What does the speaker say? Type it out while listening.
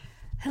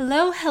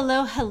Hello,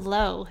 hello,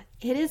 hello.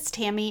 It is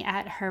Tammy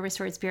at Her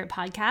Restored Spirit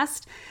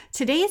Podcast.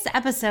 Today's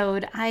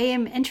episode, I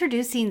am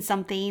introducing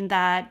something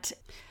that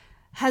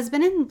has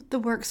been in the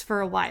works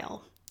for a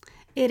while.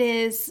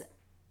 I'm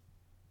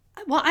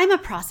a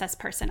process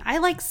person. I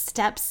like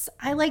steps.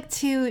 I like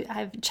to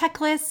have a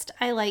checklist.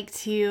 I like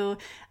to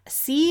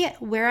see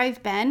where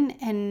I've been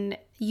and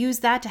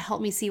use that to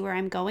help me see where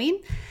I'm going.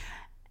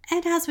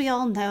 And as we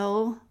all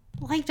know,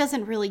 life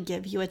doesn't really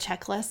give you a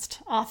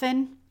checklist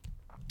often.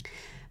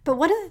 But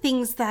one of the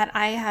things that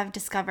I have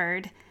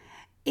discovered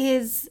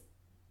is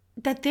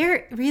that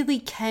there really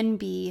can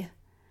be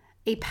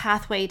a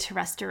pathway to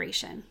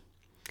restoration.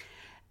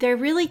 There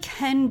really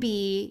can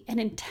be an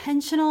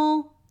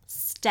intentional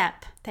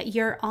step that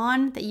you're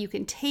on, that you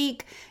can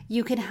take.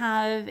 You can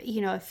have,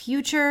 a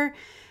future.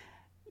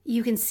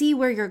 You can see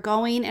where you're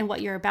going and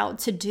what you're about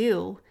to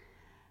do.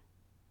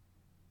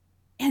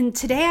 And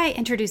today I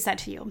introduce that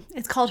to you.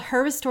 It's called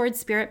Her Restored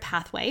Spirit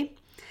Pathway.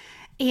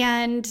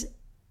 And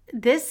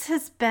this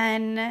has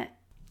been an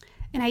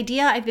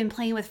idea I've been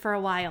playing with for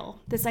a while.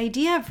 This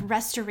idea of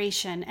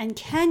restoration, and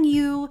can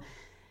you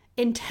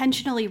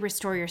intentionally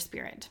restore your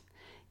spirit?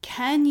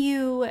 Can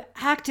you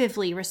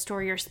actively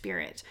restore your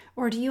spirit?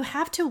 Or do you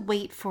have to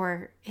wait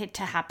for it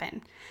to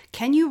happen?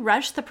 Can you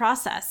rush the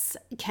process?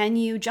 Can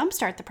you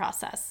jumpstart the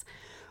process?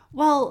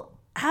 Well,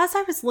 as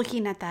I was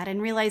looking at that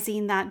and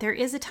realizing that there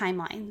is a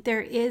timeline,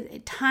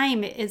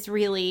 time is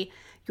really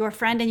your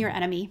friend and your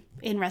enemy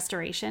in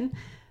restoration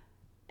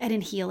and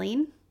in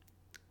healing,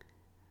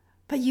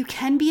 but you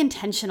can be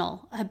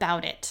intentional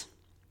about it.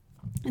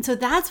 And so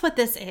that's what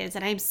this is,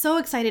 and I'm so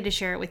excited to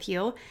share it with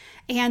you.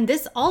 And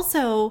this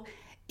also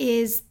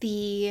is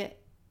the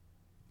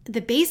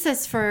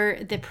basis for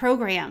the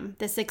program,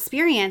 this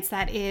experience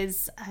that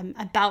is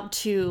about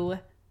to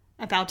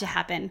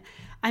happen.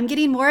 I'm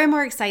getting more and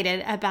more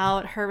excited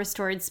about Her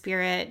Restored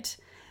Spirit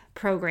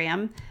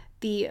program,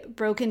 the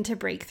Broken to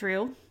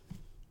Breakthrough.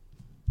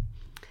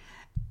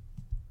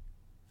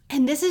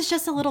 And this is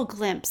just a little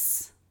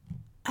glimpse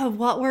of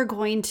what we're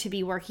going to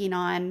be working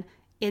on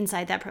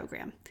inside that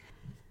program.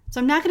 So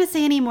I'm not going to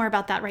say any more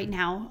about that right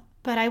now,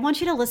 but I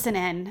want you to listen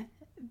in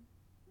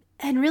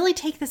and really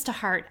take this to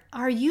heart.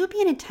 Are you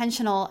being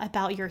intentional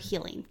about your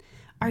healing?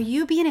 Are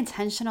you being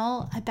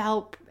intentional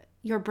about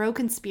your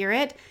broken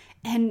spirit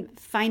and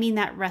finding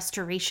that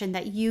restoration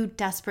that you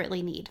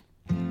desperately need?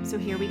 So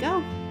here we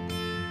go.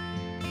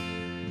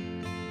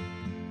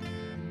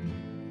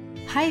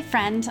 Hi,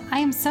 friend. I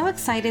am so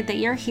excited that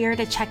you're here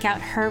to check out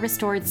Her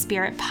Restored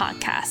Spirit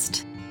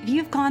podcast. If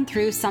you've gone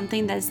through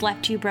something that has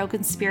left you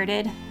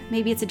broken-spirited,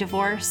 maybe it's a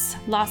divorce,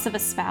 loss of a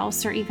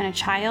spouse, or even a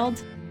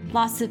child,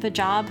 loss of a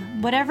job,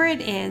 whatever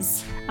it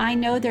is, I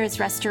know there is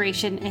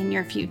restoration in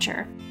your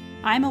future.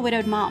 I'm a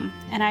widowed mom,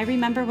 and I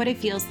remember what it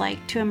feels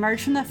like to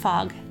emerge from the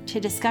fog to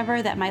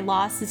discover that my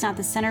loss is not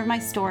the center of my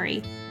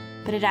story,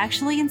 but it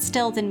actually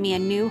instilled in me a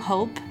new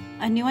hope,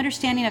 a new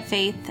understanding of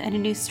faith, and a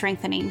new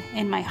strengthening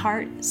in my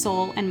heart,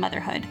 soul, and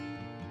motherhood.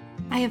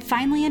 I have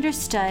finally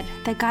understood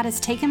that God has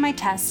taken my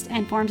test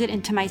and formed it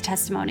into my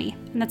testimony,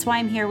 and that's why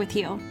I'm here with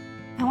you.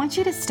 I want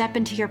you to step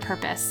into your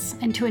purpose,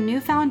 into a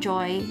newfound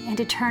joy, and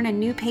to turn a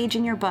new page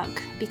in your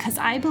book, because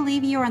I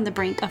believe you are on the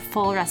brink of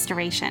full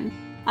restoration,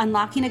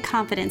 unlocking a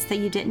confidence that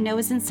you didn't know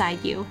was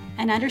inside you,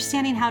 and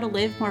understanding how to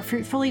live more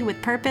fruitfully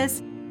with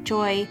purpose,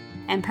 joy,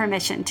 and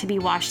permission to be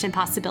washed in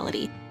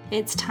possibility.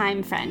 It's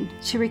time, friend,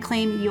 to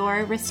reclaim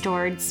your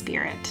restored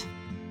spirit.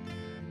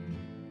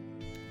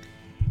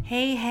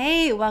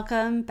 Hey,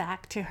 welcome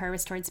back to Her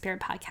Restored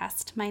Spirit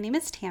podcast. My name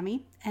is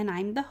Tammy, and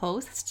I'm the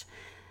host.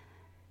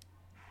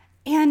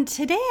 And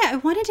today I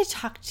wanted to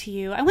talk to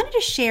you. I wanted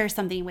to share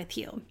something with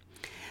you.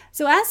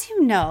 So as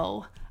you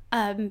know,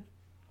 I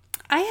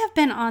have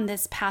been on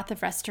this path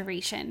of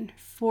restoration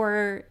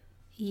for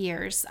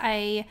years.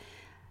 I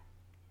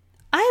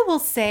will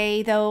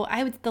say, though,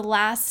 the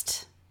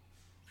last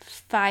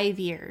 5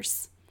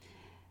 years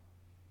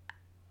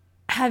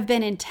have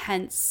been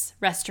intense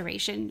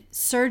restoration,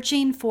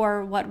 searching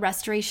for what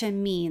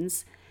restoration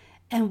means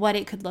and what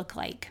it could look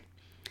like.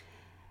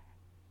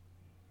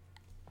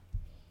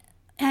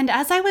 And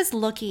as I was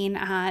looking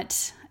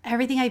at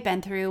everything I've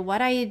been through,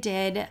 what I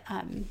did,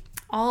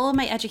 all of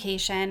my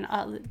education,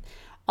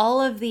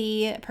 all of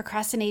the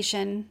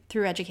procrastination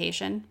through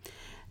education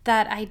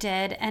that I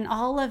did, and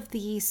all of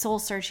the soul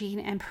searching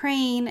and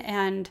praying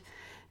and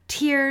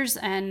tears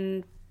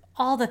and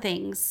all the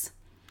things,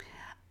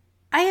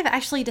 I have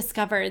actually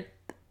discovered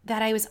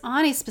that I was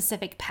on a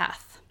specific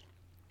path.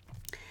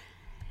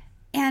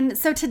 And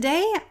so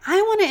today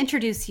I want to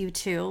introduce you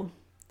to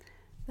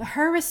the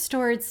Her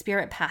Restored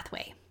Spirit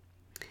pathway.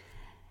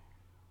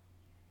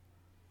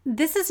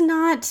 This is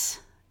not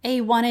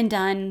a one and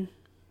done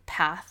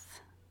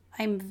path.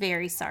 I'm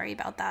very sorry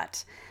about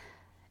that.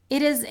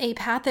 It is a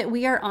path that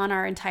we are on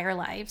our entire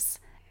lives,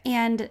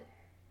 and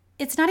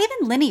it's not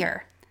even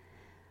linear.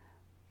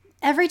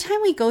 Every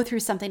time we go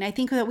through something, I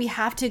think that we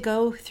have to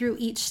go through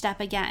each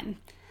step again.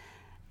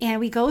 And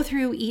we go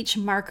through each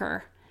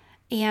marker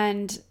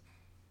and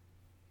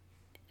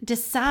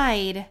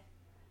decide,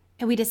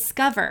 and we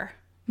discover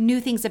new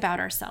things about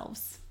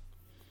ourselves.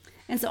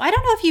 And so I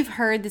don't know if you've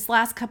heard this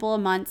last couple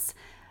of months,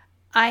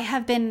 I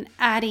have been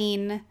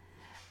adding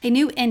a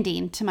new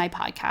ending to my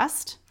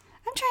podcast.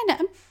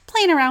 I'm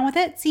playing around with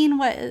it, seeing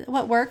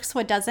what works,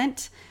 what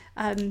doesn't.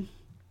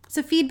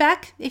 So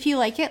feedback, if you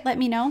like it, let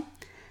me know.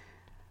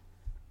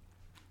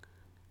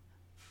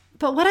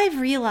 But what I've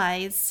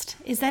realized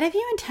is that if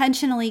you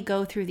intentionally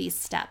go through these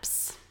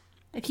steps,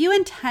 if you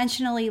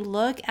intentionally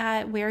look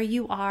at where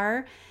you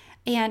are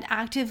and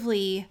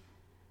actively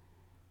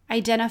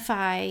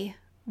identify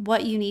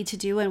what you need to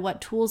do and what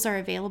tools are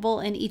available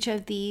in each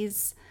of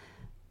these,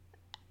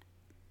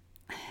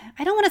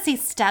 I don't want to say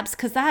steps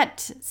because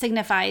that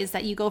signifies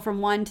that you go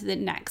from one to the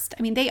next.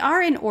 I mean, they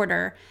are in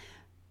order,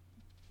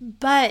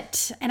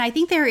 and I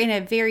think they're in a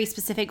very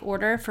specific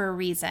order for a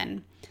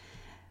reason,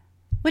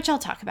 which I'll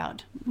talk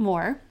about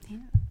more.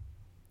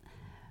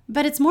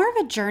 But it's more of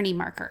a journey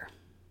marker.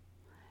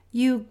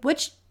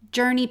 Which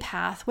journey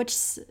path,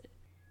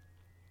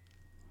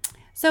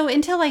 so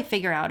until I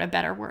figure out a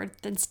better word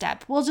than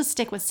step, we'll just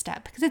stick with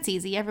step because it's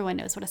easy. Everyone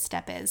knows what a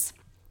step is.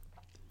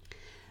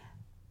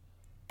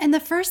 And the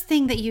first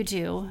thing that you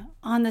do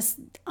on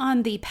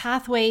the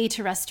pathway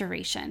to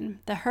restoration,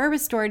 the Her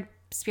Restored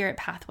Spirit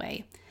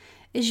pathway,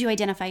 is you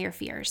identify your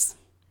fears.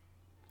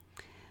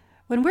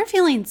 When we're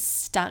feeling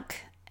stuck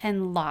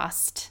and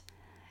lost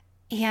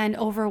and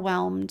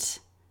overwhelmed,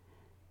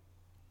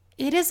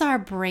 it is our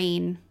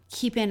brain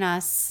keeping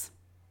us,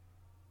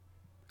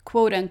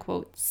 quote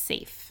unquote,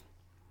 safe.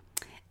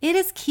 It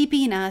is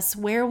keeping us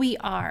where we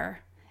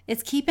are.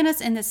 It's keeping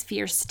us in this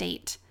fear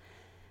state.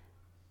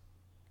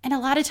 And a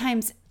lot of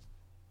times,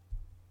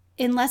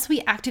 unless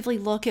we actively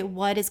look at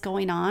what is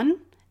going on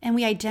and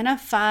we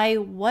identify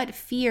what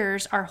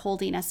fears are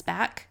holding us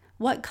back,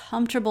 what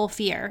comfortable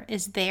fear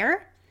is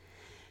there,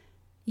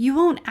 you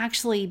won't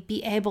actually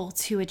be able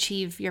to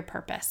achieve your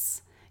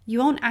purpose. You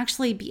won't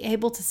actually be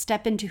able to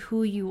step into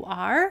who you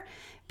are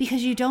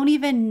because you don't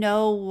even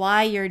know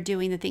why you're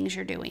doing the things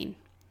you're doing.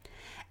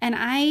 And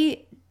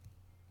I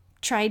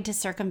tried to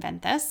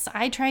circumvent this.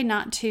 I tried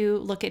not to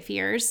look at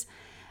fears.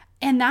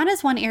 And that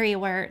is one area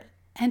where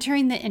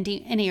entering the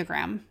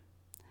Enneagram,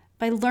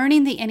 by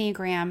learning the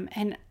Enneagram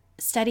and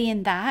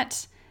studying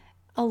that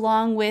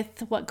along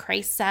with what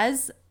Christ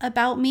says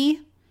about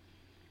me.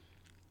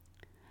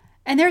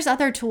 And there's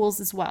other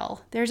tools as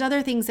well. There's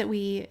other things that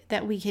we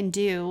can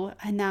do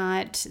and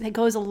that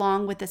goes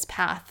along with this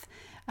path,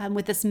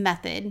 with this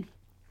method.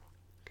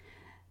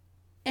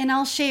 And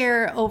I'll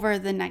share over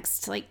the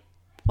next,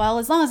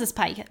 as long as this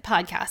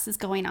podcast is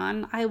going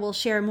on, I will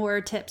share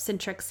more tips and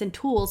tricks and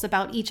tools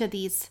about each of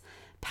these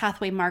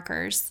pathway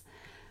markers.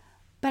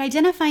 But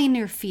identifying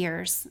your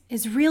fears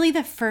is really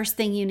the first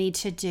thing you need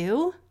to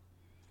do.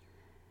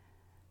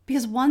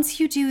 Because once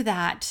you do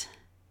that,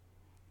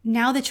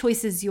 now the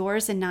choice is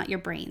yours and not your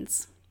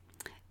brain's.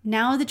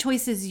 Now the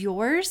choice is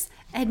yours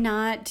and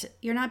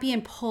you're not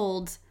being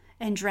pulled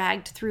and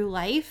dragged through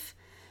life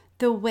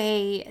the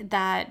way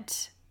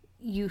that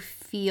you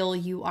feel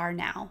you are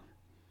now.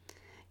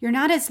 You're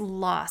not as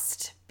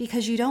lost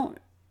because you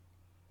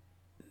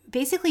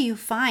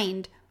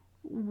find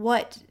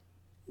what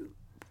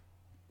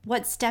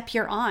step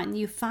you're on.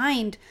 You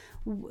find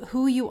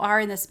who you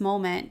are in this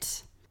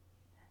moment,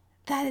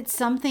 that it's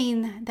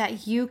something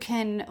that you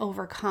can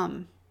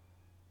overcome.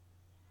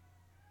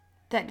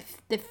 That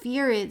the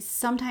fear is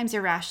sometimes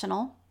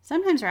irrational,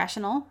 sometimes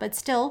rational,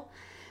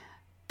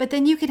 but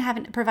then you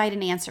can provide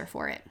an answer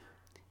for it.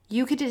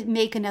 You could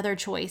make another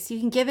choice. You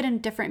can give it a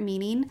different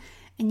meaning,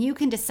 and you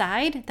can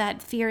decide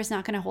that fear is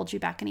not going to hold you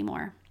back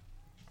anymore.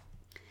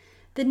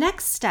 The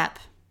next step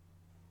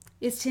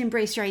is to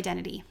embrace your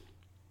identity.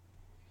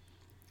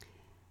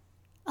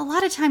 A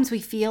lot of times we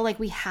feel like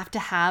we have to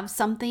have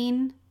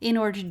something in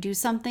order to do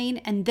something,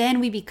 and then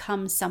we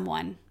become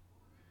someone.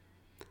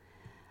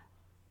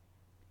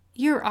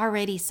 You're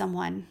already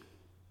someone.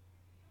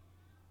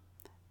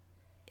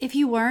 If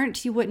you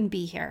weren't, you wouldn't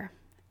be here.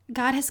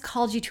 God has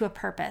called you to a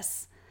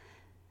purpose.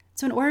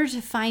 So in order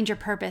to find your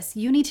purpose,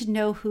 you need to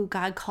know who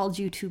God called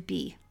you to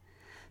be.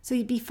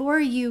 So before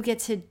you get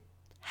to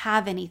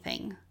have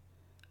anything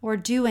or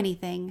do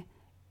anything,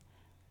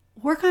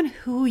 work on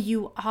who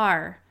you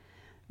are.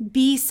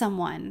 Be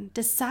someone.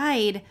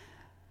 Decide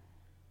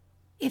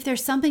if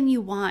there's something you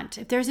want,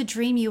 if there's a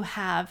dream you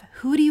have,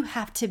 who do you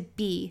have to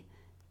be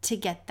to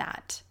get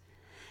that?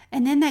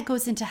 And then that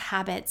goes into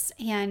habits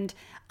and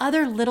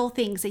other little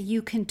things that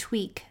you can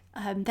tweak.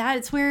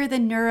 That's where the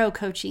neuro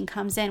coaching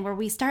comes in, where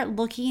we start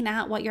looking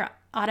at what your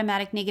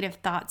automatic negative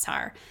thoughts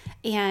are.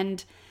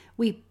 And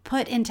we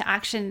put into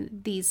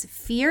action these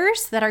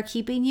fears that are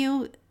keeping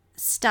you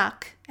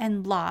stuck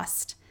and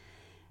lost.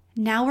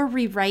 Now we're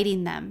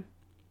rewriting them.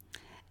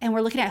 And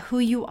we're looking at who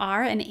you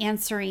are and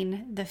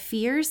answering the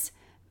fears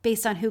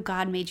based on who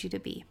God made you to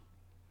be.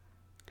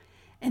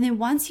 And then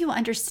once you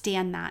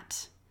understand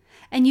that,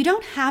 and you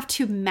don't have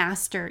to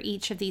master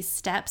each of these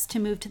steps to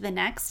move to the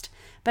next,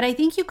 but I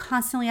think you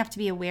constantly have to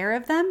be aware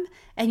of them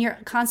and you're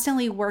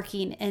constantly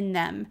working in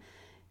them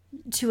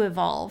to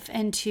evolve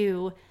and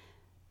to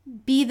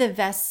be the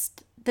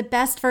the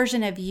best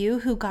version of you,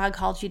 who God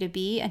called you to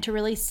be, and to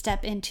really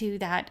step into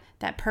that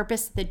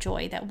purpose, the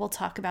joy that we'll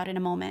talk about in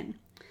a moment.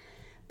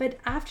 But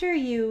after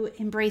you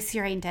embrace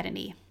your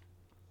identity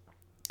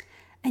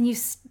and you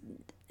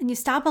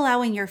stop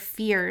allowing your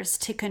fears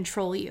to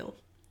control you,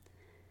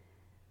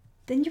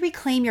 then you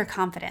reclaim your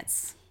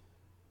confidence.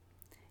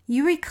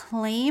 You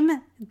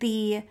reclaim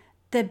the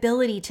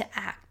ability to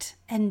act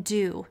and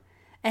do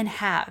and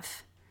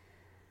have.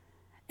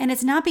 And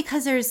it's not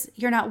because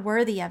you're not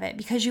worthy of it,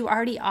 because you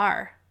already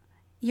are.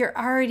 You're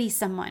already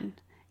someone.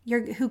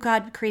 You're who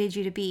God created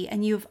you to be,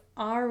 and you've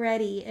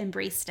already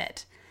embraced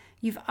it.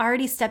 You've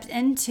already stepped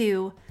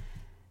into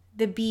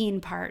the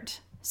being part.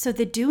 So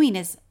the doing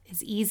is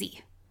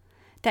easy.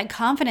 That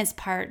confidence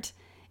part,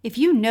 if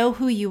you know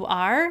who you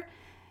are,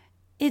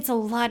 it's a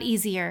lot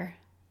easier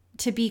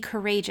to be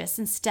courageous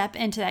and step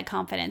into that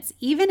confidence.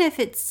 Even if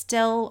it's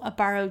still a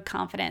borrowed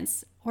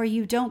confidence or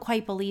you don't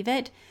quite believe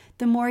it,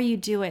 the more you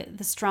do it,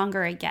 the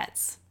stronger it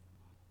gets.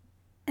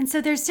 And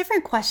so there's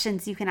different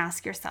questions you can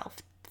ask yourself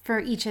for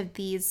each of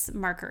these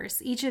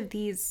markers, each of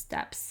these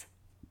steps.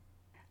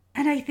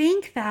 And I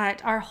think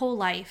that our whole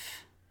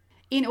life,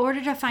 in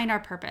order to find our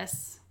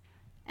purpose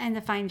and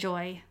to find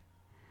joy,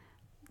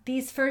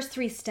 these first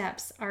 3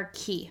 steps are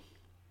key.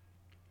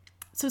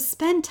 So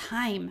spend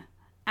time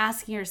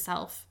asking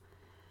yourself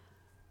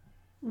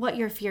what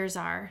your fears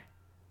are,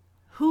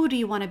 who do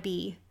you want to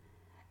be,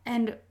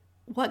 and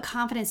what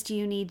confidence do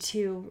you need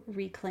to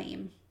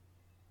reclaim?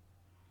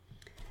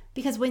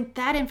 Because with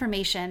that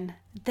information,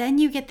 then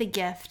you get the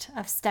gift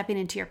of stepping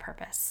into your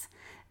purpose.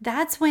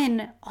 That's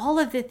when all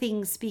of the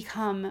things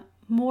become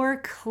more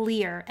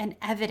clear and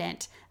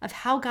evident of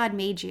how God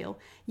made you.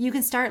 You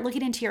can start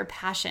looking into your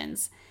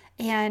passions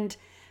and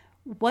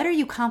what are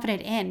you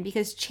confident in?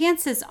 Because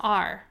chances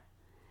are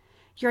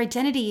your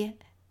identity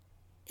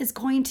is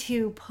going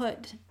to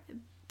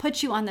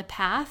put you on the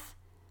path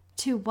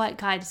to what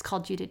God has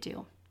called you to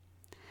do.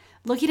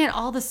 Looking at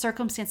all the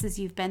circumstances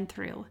you've been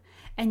through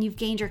and you've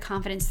gained your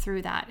confidence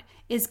through that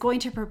is going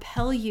to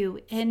propel you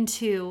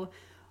into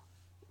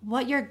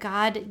what your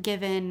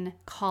God-given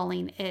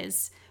calling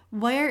is.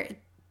 Where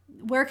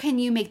can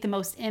you make the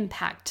most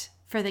impact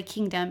for the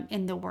kingdom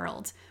in the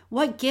world?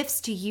 What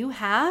gifts do you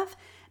have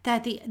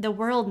that the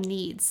world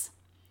needs?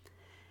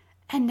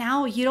 And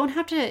now you don't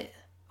have to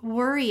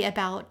worry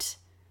about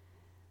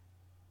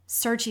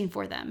searching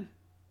for them,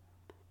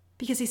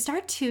 because they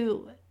start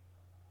to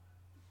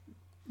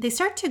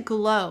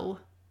glow.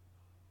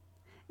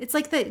 It's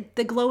like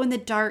the glow in the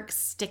dark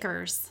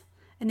stickers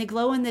and the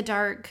glow in the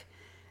dark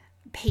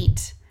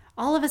paint.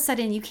 All of a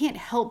sudden, you can't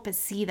help but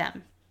see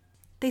them.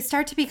 They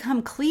start to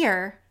become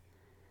clear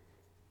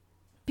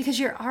because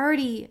you're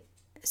already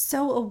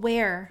so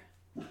aware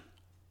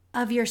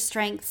of your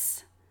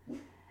strengths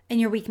and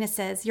your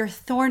weaknesses, your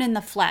thorn in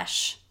the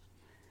flesh.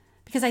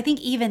 Because I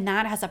think even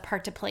that has a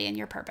part to play in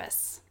your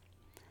purpose.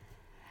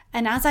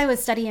 And as I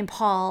was studying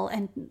Paul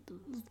and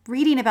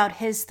reading about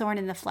his thorn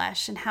in the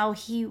flesh and how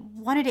he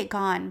wanted it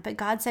gone, but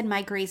God said,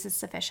 "My grace is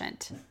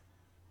sufficient."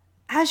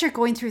 As you're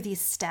going through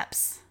these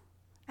steps,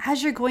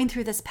 as you're going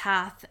through this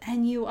path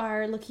and you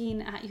are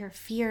looking at your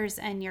fears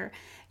and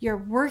you're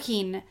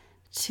working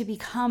to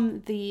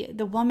become the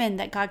woman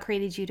that God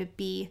created you to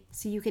be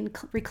so you can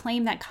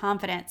reclaim that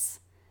confidence,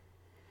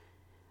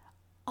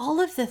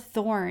 all of the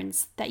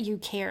thorns that you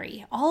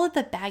carry, all of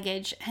the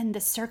baggage and the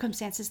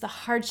circumstances, the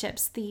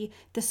hardships, the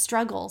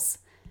struggles,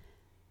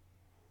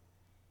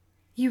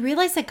 you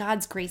realize that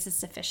God's grace is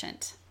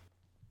sufficient.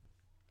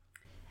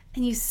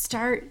 And you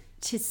start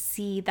to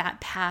see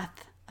that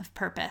path of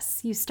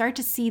purpose. You start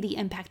to see the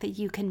impact that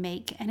you can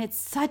make. And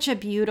it's such a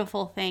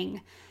beautiful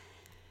thing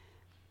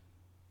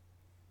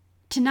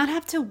to not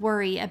have to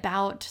worry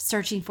about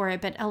searching for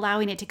it, but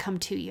allowing it to come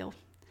to you.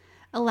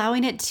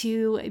 Allowing it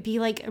to be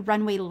like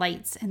runway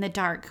lights in the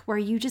dark where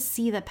you just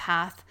see the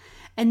path.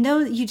 And though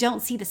you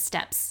don't see the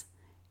steps,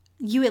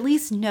 you at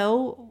least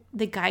know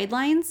the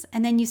guidelines,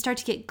 and then you start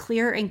to get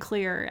clearer and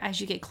clearer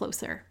as you get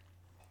closer.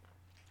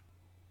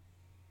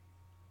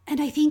 And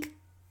I think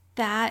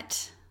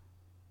that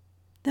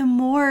the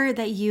more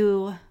that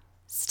you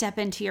step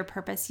into your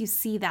purpose, you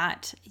see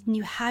that, and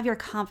you have your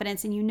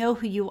confidence, and you know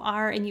who you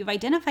are, and you've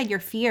identified your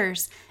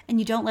fears, and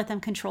you don't let them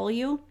control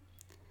you.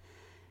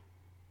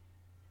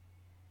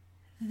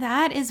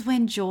 That is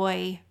when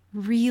joy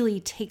really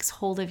takes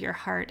hold of your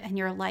heart and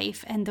your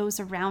life and those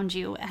around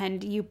you,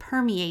 and you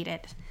permeate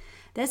it.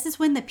 This is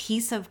when the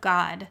peace of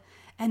God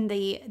and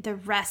the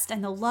rest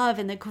and the love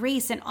and the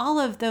grace and all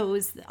of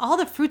those, all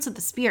the fruits of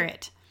the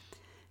Spirit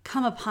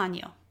come upon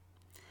you.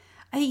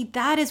 I think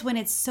that is when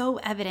it's so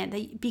evident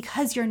that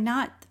because you're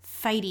not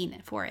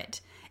fighting for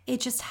it, it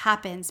just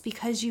happens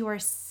because you are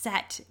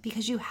set,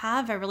 because you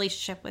have a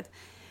relationship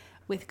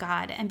with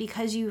God, and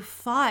because you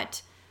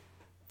fought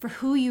for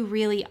who you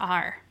really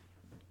are.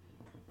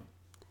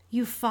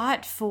 You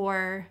fought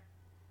for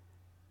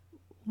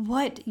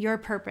what your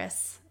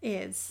purpose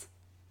is.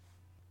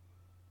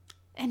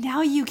 And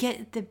now you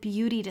get the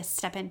beauty to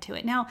step into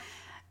it. Now,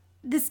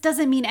 this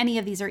doesn't mean any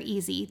of these are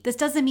easy. This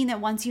doesn't mean that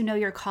once you know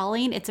your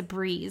calling, it's a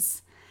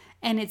breeze.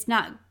 and it's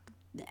not,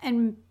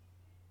 and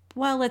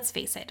well, let's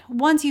face it,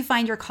 once you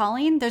find your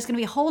calling, there's going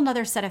to be a whole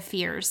nother set of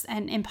fears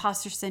and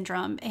imposter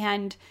syndrome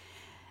and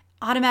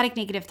automatic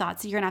negative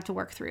thoughts that you're going to have to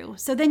work through.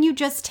 So then you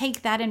just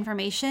take that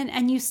information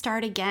and you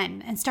start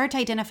again and start to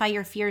identify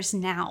your fears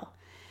now.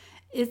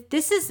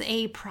 This is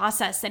a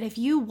process that if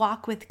you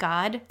walk with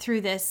God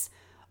through this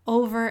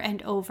over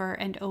and over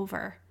and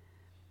over,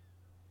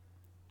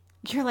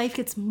 your life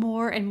gets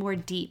more and more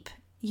deep.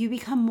 You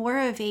become more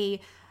of a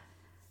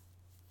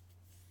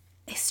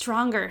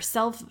stronger,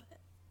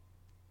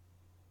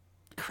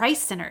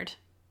 Christ-centered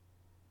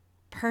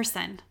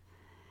person.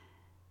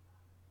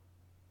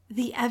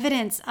 The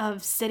evidence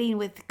of sitting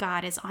with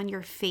God is on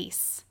your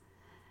face.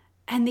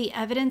 And the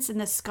evidence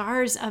and the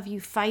scars of you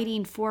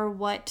fighting for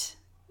what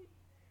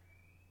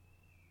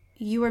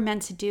you were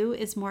meant to do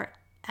is more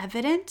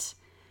evident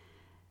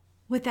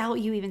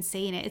without you even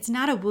saying it. It's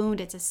not a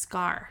wound, it's a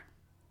scar.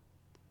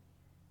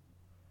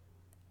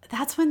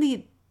 That's when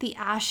the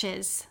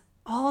ashes,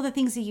 all the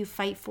things that you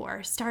fight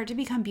for, start to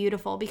become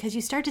beautiful, because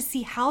you start to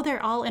see how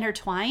they're all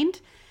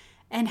intertwined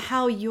and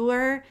how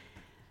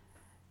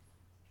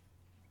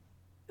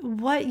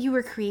what you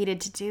were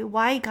created to do,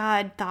 why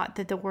God thought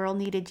that the world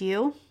needed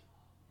you.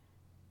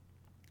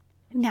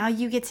 Now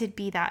you get to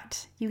be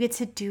that. You get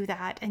to do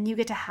that, and you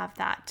get to have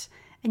that,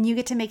 and you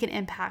get to make an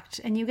impact,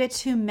 and you get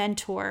to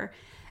mentor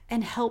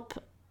and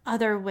help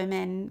other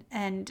women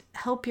and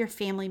help your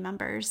family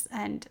members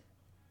and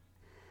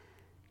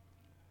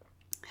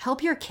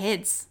help your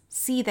kids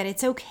see that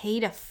it's okay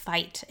to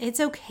fight. It's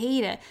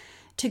okay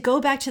to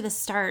go back to the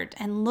start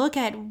and look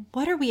at,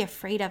 what are we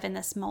afraid of in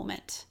this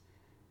moment?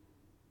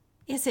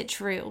 Is it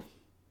true?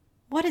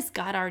 What has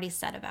God already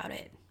said about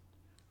it?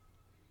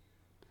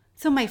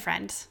 So my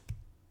friend,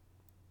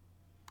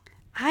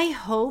 I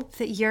hope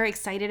that you're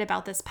excited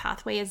about this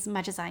pathway as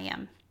much as I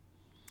am.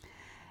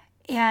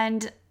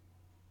 And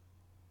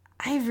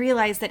I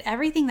realized that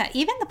everything that,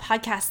 even the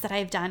podcasts that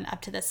I've done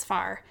up to this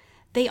far,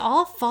 they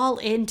all fall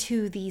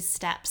into these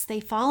steps. They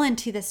fall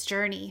into this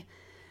journey.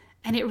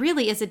 And it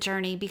really is a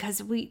journey,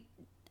 because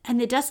and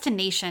the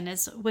destination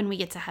is when we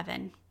get to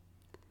heaven.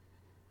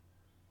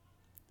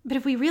 But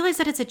if we realize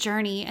that it's a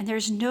journey and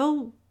there's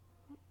no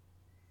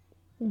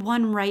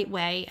one right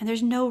way and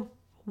there's no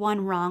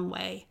one wrong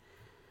way,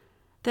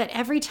 that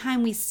every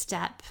time we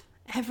step,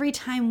 every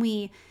time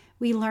we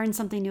learn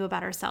something new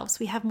about ourselves,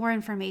 we have more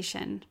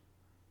information,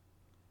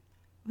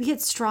 we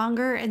get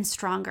stronger and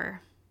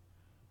stronger,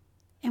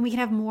 and we can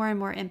have more and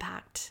more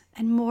impact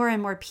and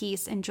more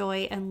peace and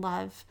joy and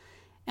love.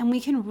 And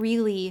we can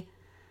really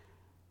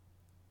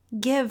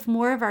give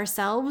more of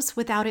ourselves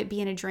without it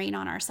being a drain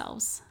on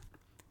ourselves.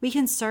 We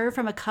can serve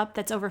from a cup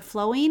that's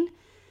overflowing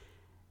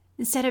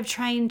instead of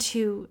trying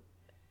to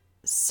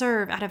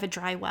serve out of a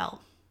dry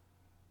well.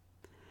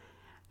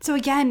 So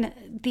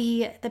again,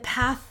 the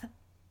path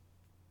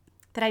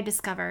that I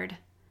discovered,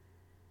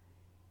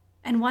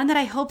 and one that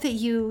I hope that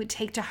you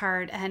take to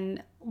heart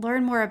and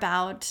learn more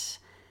about,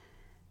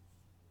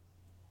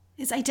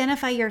 is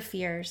identify your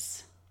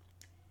fears,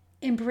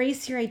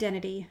 embrace your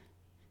identity,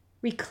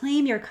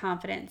 reclaim your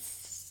confidence,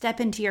 step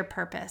into your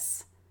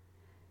purpose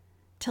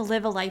to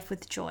live a life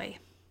with joy.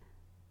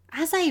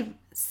 As I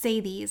say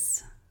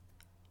these,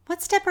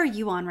 what step are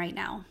you on right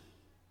now?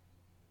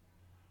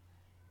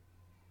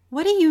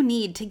 What do you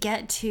need to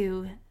get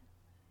to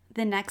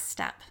the next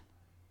step?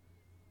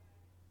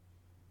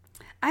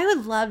 I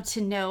would love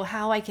to know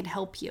how I can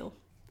help you.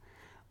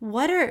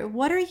 What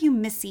are you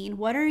missing?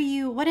 What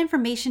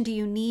information do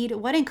you need?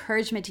 What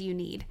encouragement do you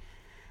need?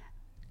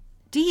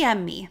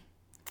 DM me.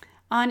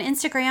 On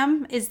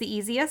Instagram is the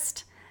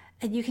easiest,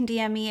 and you can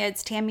DM me.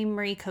 It's Tammy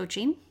Marie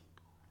Coaching. You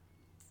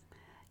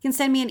can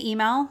send me an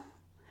email.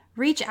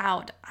 Reach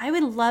out. I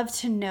would love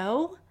to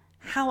know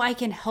how I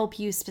can help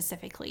you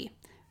specifically.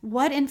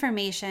 What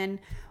information,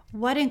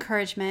 what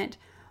encouragement,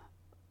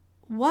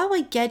 what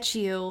would get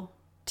you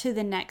to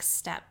the next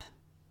step?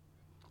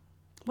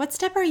 What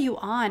step are you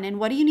on, and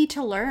what do you need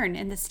to learn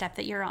in the step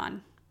that you're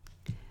on?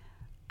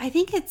 I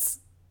think it's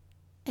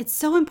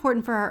so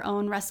important for our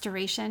own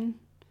restoration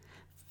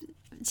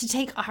to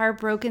take our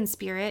broken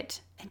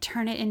spirit and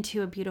turn it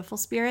into a beautiful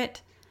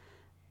spirit.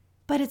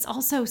 But it's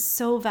also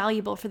so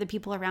valuable for the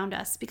people around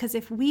us, because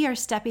if we are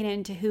stepping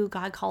into who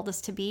God called us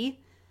to be,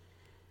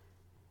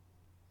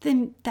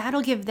 then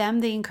that'll give them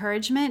the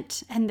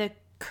encouragement and the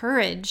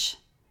courage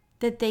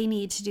that they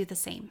need to do the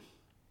same.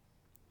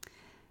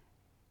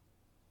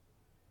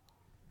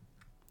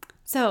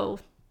 So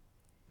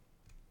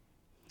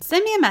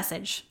send me a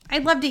message.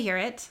 I'd love to hear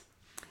it.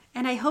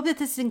 And I hope that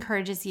this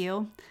encourages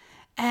you.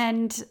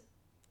 And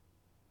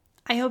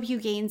I hope you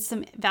gain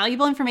some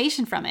valuable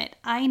information from it.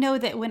 I know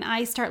that when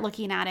I start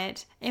looking at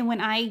it, and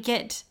when I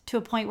get to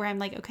a point where I'm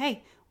like,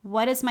 okay,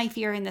 what is my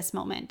fear in this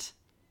moment?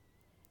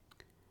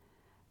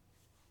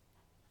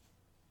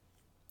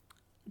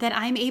 That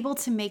I'm able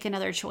to make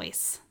another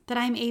choice. That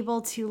I'm able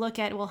to look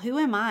at, well, who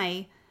am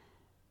I?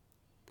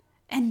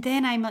 And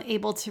then I'm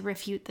able to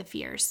refute the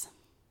fears.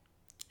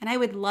 And I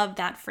would love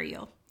that for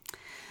you.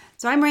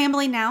 So I'm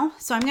rambling now,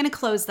 so I'm going to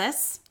close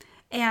this.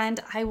 And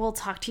I will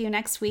talk to you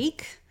next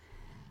week.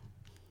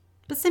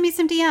 But send me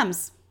some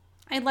DMs.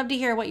 I'd love to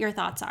hear what your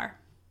thoughts are.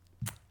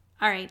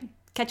 All right.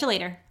 Catch you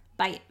later.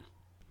 Bye.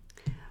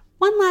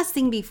 One last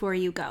thing before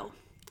you go.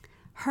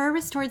 Her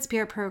Restored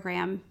Spirit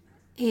program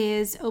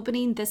is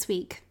opening this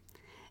week.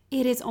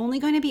 It is only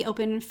going to be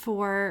open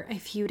for a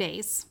few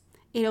days.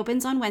 It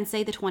opens on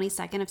Wednesday, the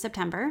 22nd of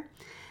September,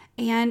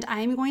 and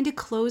I'm going to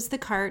close the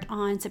cart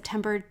on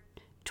September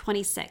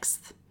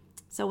 26th.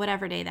 So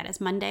whatever day that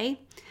is, Monday.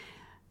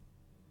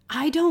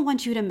 I don't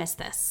want you to miss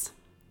this.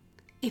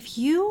 If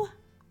you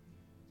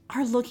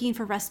are looking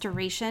for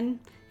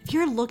restoration, if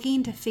you're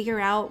looking to figure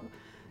out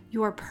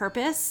your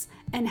purpose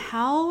and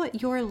how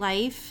your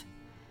life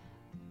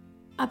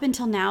up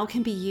until now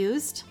can be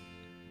used,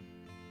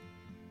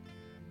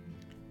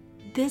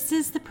 this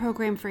is the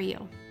program for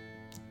you.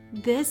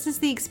 This is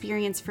the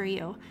experience for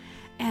you.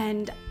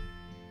 And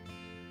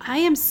I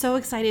am so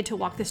excited to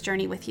walk this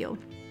journey with you.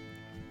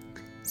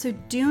 So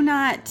do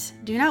not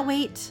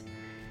wait.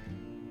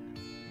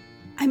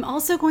 I'm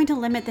also going to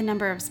limit the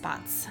number of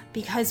spots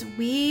because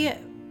I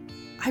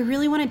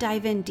really want to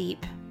dive in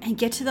deep and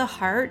get to the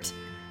heart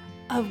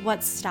of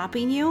what's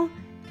stopping you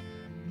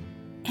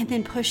and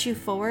then push you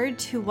forward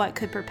to what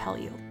could propel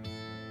you.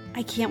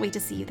 I can't wait to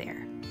see you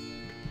there.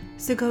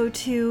 So go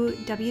to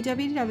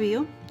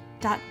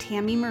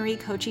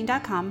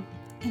www.tammymariecoaching.com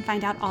and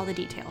find out all the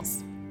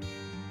details.